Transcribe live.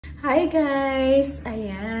Hi guys!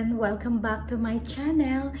 Ayan, welcome back to my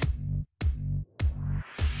channel.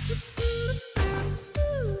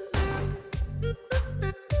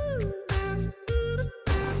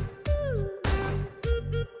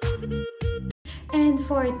 And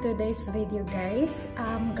for today's video guys,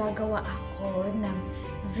 gagawa ako ng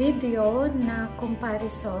video na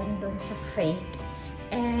comparison dun sa fake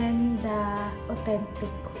and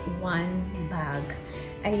authentic one bag.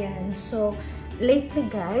 Ayan, so lately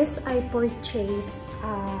guys, I purchased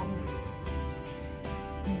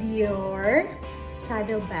DIOR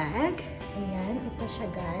saddle bag. Ayan, ito siya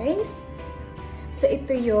guys. So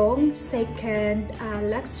ito yung second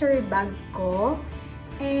luxury bag ko.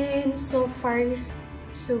 And so far,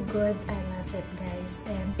 so good. I love it guys.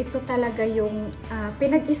 And ito talaga yung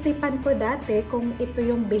pinag-isipan ko dati kung ito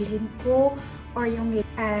yung bilhin ko or yung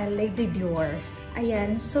Lady Dior.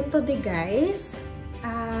 Ayan, so today guys,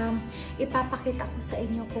 ipapakita ko sa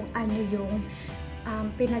inyo kung ano yung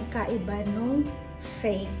pinagkaiba nung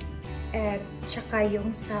fake at tsaka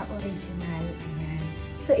yung sa original. Ayan.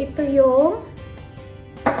 So ito yung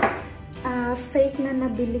fake na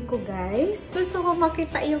nabili ko guys. Gusto ko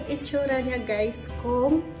makita yung itsura niya guys,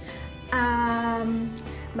 kung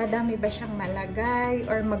madami ba siyang malagay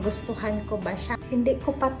or magustuhan ko ba siya. Hindi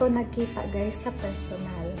ko pa to nakita guys sa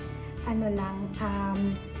personal. Ano lang,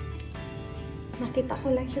 nakita ko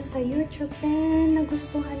lang siya sa YouTube and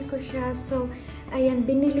nagustuhan ko siya. So, ayan,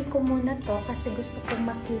 binili ko muna to kasi gusto kong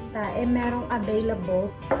makita. Eh, merong available.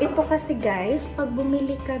 Ito kasi guys, pag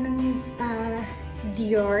bumili ka ng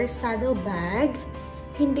DIOR saddle bag,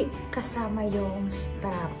 hindi kasama yung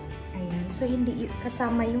strap. Ayan, so hindi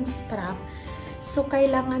kasama yung strap. So,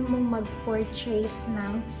 kailangan mong mag-purchase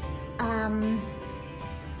ng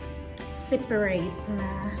separate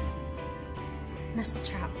na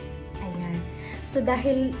strap. Ayan. So,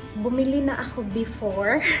 dahil bumili na ako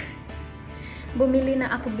before,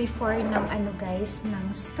 ng ano guys, ng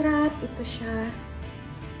strap. Ito siya.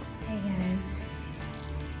 Ayan.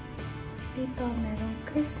 Dito, merong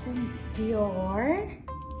Christian Dior.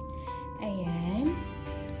 Ayan.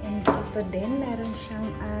 And dito din, meron siyang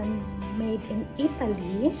made in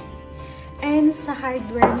Italy. And sa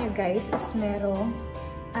hardware niya guys, is merong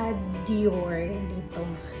DIOR dito.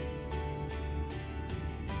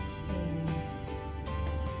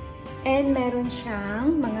 And meron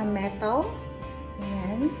siyang mga metal.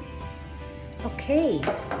 Ayan. Okay.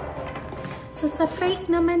 So, sa fake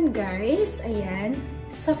naman guys, ayan.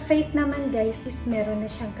 Sa fake naman guys, is meron na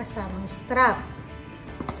siyang kasamang strap.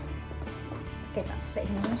 Kita ko sa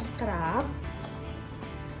inyo yung strap.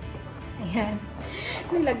 Ayan.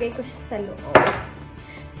 Nilagay ko siya sa loob.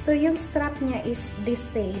 So, yung strap niya is the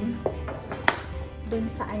same dun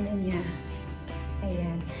sa ano niya.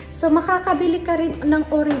 Ayan. So, makakabili ka rin ng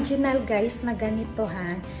original guys na ganito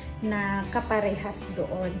ha, na kaparehas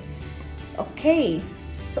doon. Okay.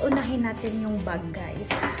 So, unahin natin yung bag guys.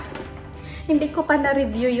 Hindi ko pa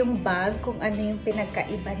na-review yung bag kung ano yung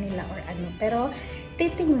pinagkaiba nila or ano. Pero,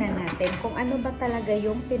 titingnan natin kung ano ba talaga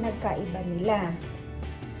yung pinagkaiba nila.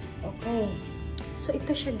 Okay. So,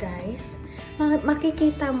 ito siya guys.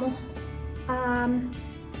 Makikita mo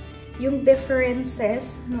yung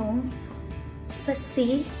differences nung sa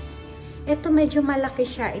C. Ito medyo malaki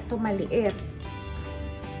siya, ito maliit.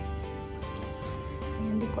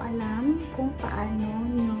 Hindi ko alam kung paano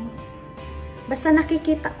nyo. Basta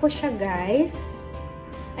nakikita ko siya guys.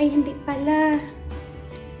 Ay, hindi pala.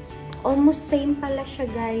 Almost same pala siya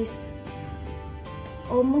guys.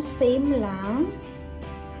 Almost same lang.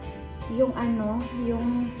 Yung ano,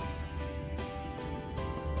 yung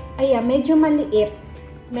ayan, medyo maliit.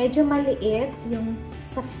 Medyo maliit yung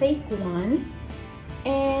sa fake one.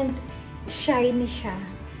 And shiny siya.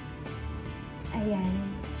 Ayan.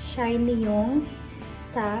 Shiny yung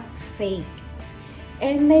sa fake.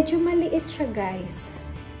 And medyo maliit siya guys.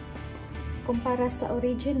 Kumpara sa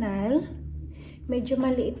original, medyo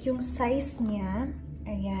maliit yung size niya.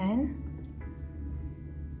 Ayan.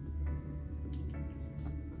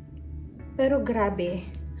 Pero grabe.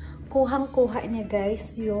 Kuhang-kuha niya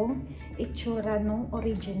guys yung itsura nung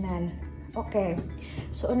original. Okay.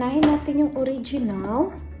 So, unahin natin yung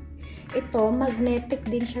original. Ito, magnetic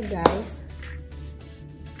din siya, guys.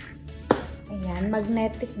 Ayan,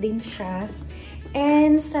 magnetic din siya.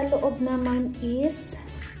 And, sa loob naman is,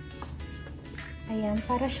 ayan,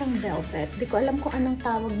 para siyang velvet. Di ko alam kung anong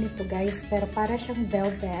tawag nito, guys, pero para siyang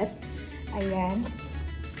velvet. Ayan.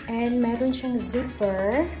 And, meron siyang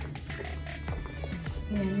zipper.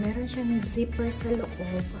 Ayan, meron siyang zipper sa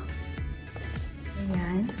loob.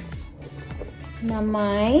 Ayan. Na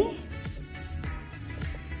may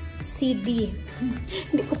CD.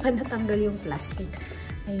 Hindi ko pa natanggal yung plastic.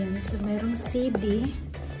 Ayan, so merong CD.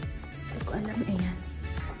 Hindi ko alam, ayan.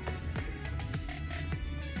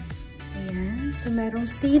 Ayan, so merong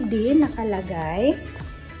CD nakalagay.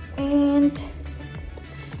 And,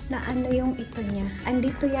 na ano yung ito niya.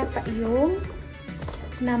 Andito yata yung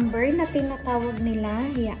number na tinatawag nila.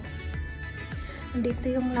 Yeah. Andito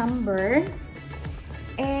yung number.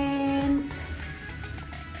 And,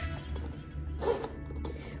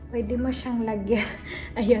 pwede mo siyang lagyan.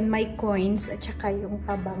 Ayun, may coins at saka yung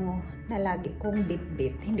pabango na lagi kong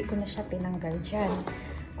bit-bit. Hindi ko na siya tinanggal dyan.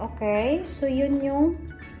 Okay, so yun yung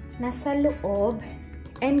nasa loob.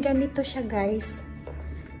 And ganito siya, guys.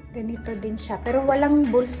 Ganito din siya. Pero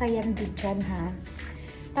walang bulsa yan din dyan, ha.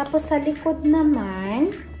 Tapos sa likod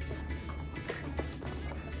naman,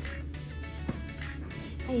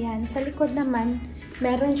 ayan, sa likod naman,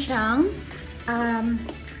 meron siyang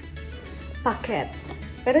pocket.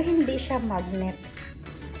 Pero hindi siya magnet.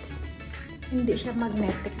 Hindi siya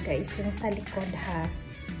magnetic, guys, yung sa likod, ha.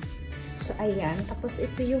 So, ayan. Tapos,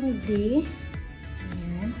 ito yung D.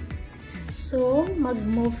 Ayan. So,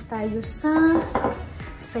 mag-move tayo sa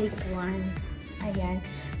fake one. Ayan.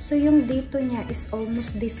 So, yung dito niya is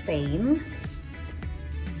almost the same.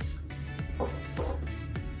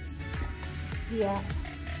 Yeah.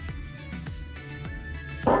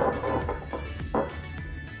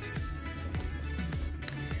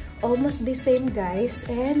 Almost the same, guys,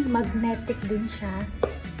 and magnetic din siya.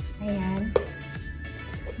 Ayan.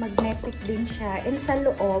 Magnetic din siya. And sa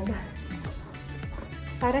loob,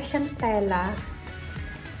 para siyang tela.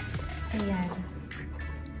 Ayan.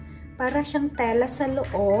 Para siyang tela sa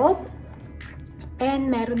loob.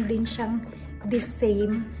 And meron din siyang the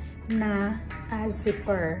same na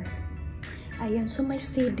zipper. Ayan. So, may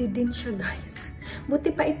CD din siya, guys.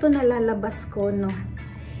 Buti pa ito nalalabas ko, no?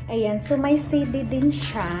 Ayan, so may CD din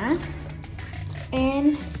siya.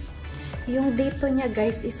 And yung dito niya,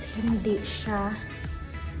 guys, is hindi siya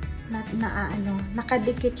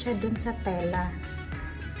nakadikit siya dun sa tela.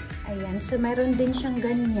 Ayan, so meron din siyang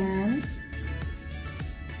ganyan.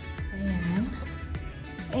 Ayan.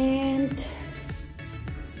 And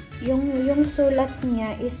yung sulat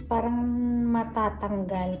niya is parang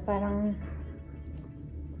matatanggal, parang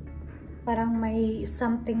may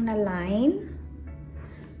something na line.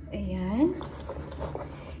 Ayan.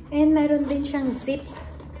 And meron din siyang zip.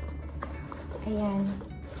 Ayan.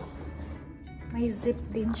 May zip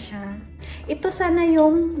din siya. Ito sana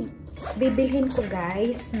yung bibilhin ko,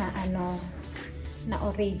 guys, na na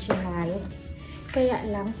original. Kaya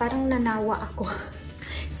lang, parang nanawa ako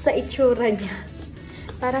sa itsura niya.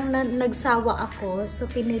 Parang nagsawa ako,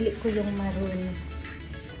 so pinili ko yung maroon.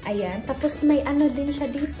 Ayan. Tapos may din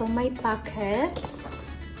siya dito. May pocket.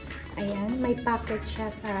 Ayan, may pocket siya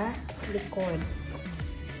sa likod.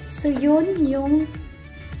 So, yun yung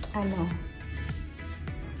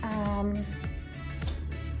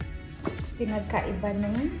pinagkaiba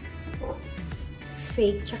ng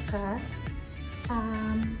fake tsaka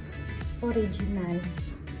original.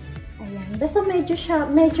 Ayan. Basta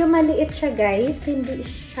medyo maliit siya, guys. Hindi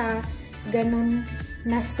siya ganun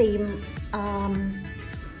na same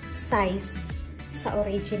size sa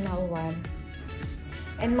original one.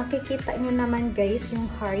 And makikita nyo naman, guys, yung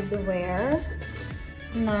hardware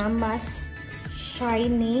na mas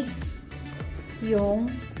shiny yung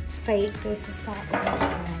fake kaysa sa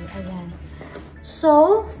original. Ayan.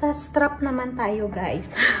 So, sa strap naman tayo,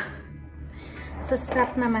 guys. Sa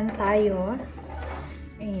strap naman tayo.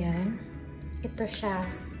 Ayan. Ito siya.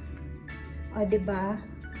 O, diba?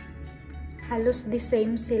 Halos the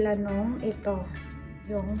same sila nung ito.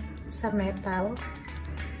 Yung sa metal.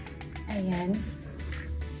 Ayan.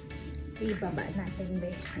 Ibaba natin,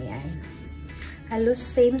 be. Ayan. Halos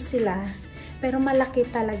same sila. Pero malaki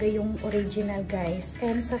talaga yung original, guys.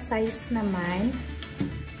 And sa size naman,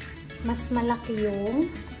 mas malaki yung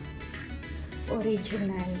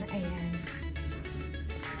original. Ayan.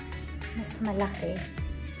 Mas malaki.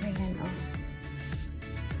 Ayan, oh.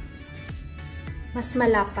 Mas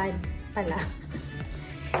malapad pala.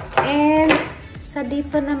 And sa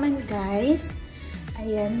dito naman, guys,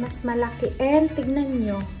 ayan, mas malaki. And tignan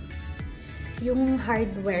nyo yung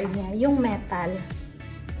hardware niya, yung metal.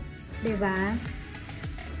 Diba?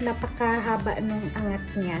 Napakahaba nung angat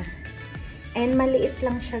niya. And maliit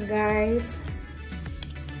lang siya, guys.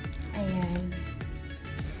 Ayan.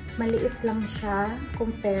 Maliit lang siya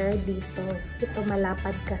compare dito. Ito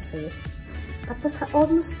malapad kasi. Tapos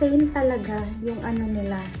almost same talaga yung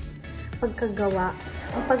nila pagkagawa.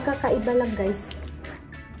 Ang pagkakaiba lang, guys,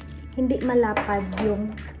 hindi malapad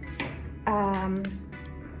yung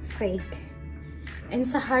fake. And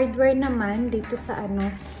sa hardware naman, dito sa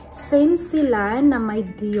Same sila na may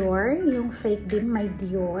DIOR. Yung fake din may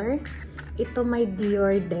DIOR. Ito may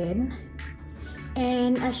DIOR din.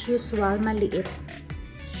 And as usual, maliit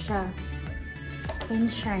siya.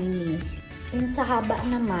 And shiny. And sa haba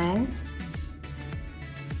naman,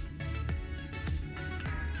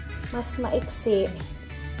 mas maiksi.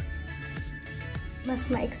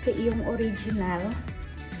 Mas maiksi yung original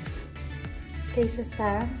kaysa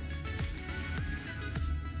sa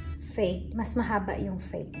fake. Mas mahaba yung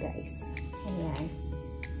fake, guys. Ayan.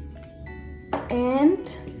 And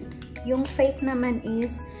yung fake naman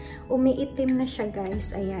is umiitim na siya,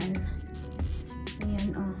 guys. Ayan.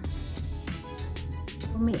 Ayan, oh.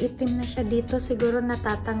 Umiitim na siya dito. Siguro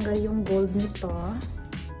natatanggal yung gold nito.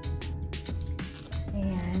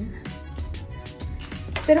 Ayan.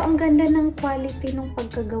 Pero ang ganda ng quality ng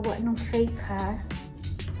pagkagawa ng fake, ha.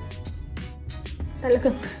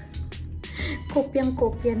 Talagang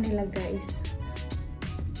kopyang-kopya nila, guys.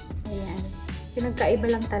 Ayan. Pinagkaiba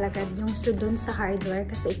lang talaga yung dun sa hardware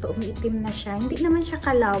kasi ito umiitim na siya. Hindi naman siya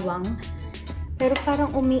kalawang, pero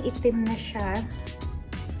parang umiitim na siya.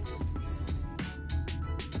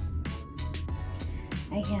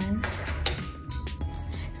 Ayan.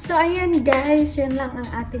 So, ayan guys. Yun lang ang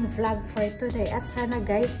ating vlog for today. At sana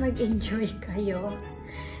guys, nag-enjoy kayo.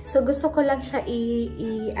 So, gusto ko lang siya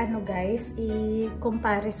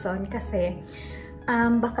i-comparison kasi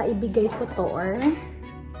baka ibigay ko to or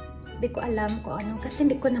hindi ko alam kung ano. Kasi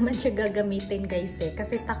hindi ko naman siya gagamitin guys eh.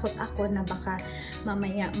 Kasi takot ako na baka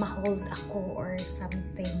mamaya ma-hold ako or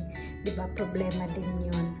something. Diba? Problema din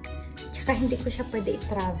yun. Tsaka hindi ko siya pwede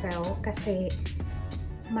i-travel kasi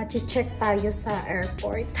ma-check tayo sa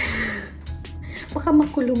airport. Baka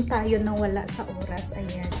makulong tayo na wala sa oras.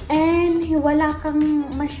 Ayan. And wala kang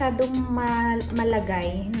masyadong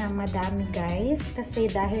malagay na madami guys. Kasi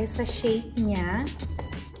dahil sa shape niya,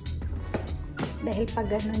 dahil pag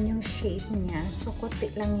ganun yung shape niya, so kuti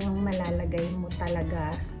lang yung malalagay mo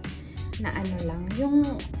talaga na ano lang. Yung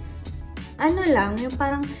ano lang, yung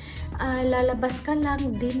parang lalabas ka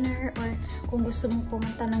lang, dinner, or kung gusto mong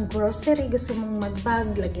pumunta ng grocery, gusto mong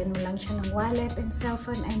mag-bag, lagyan mo lang siya ng wallet and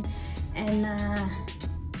cellphone and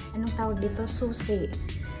anong tawag dito? Susi.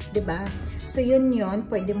 Diba? So, yun,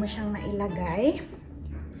 pwede mo siyang nailagay.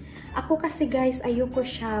 Ako kasi, guys, ayoko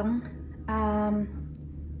siyang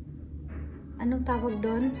anong tawag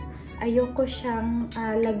doon? Ayoko siyang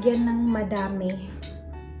lagyan ng madami.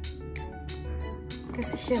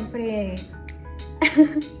 Kasi, syempre,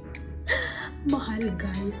 mahal,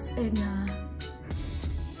 guys. And,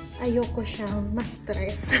 ayoko siyang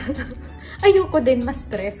ma-stress. Ayoko din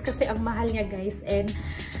ma-stress kasi ang mahal niya, guys. And,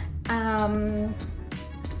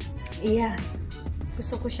 yeah.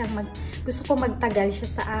 Gusto ko magtagal siya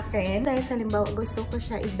sa akin. Dahil sa halimbawa, gusto ko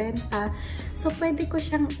siya ibenta. So, pwede ko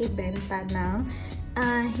siyang ibenta ng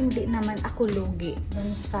hindi naman ako lugi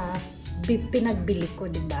dun sa pinagbili ko,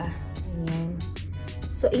 diba? Ayan.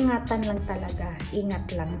 So, ingatan lang talaga. Ingat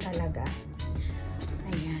lang talaga.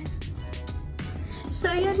 Ayan. So,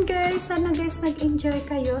 ayan guys. Sana guys nag-enjoy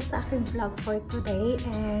kayo sa aking vlog for today.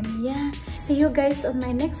 And yeah, see you guys on my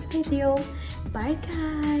next video. Bye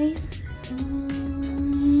guys!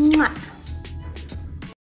 Mwah!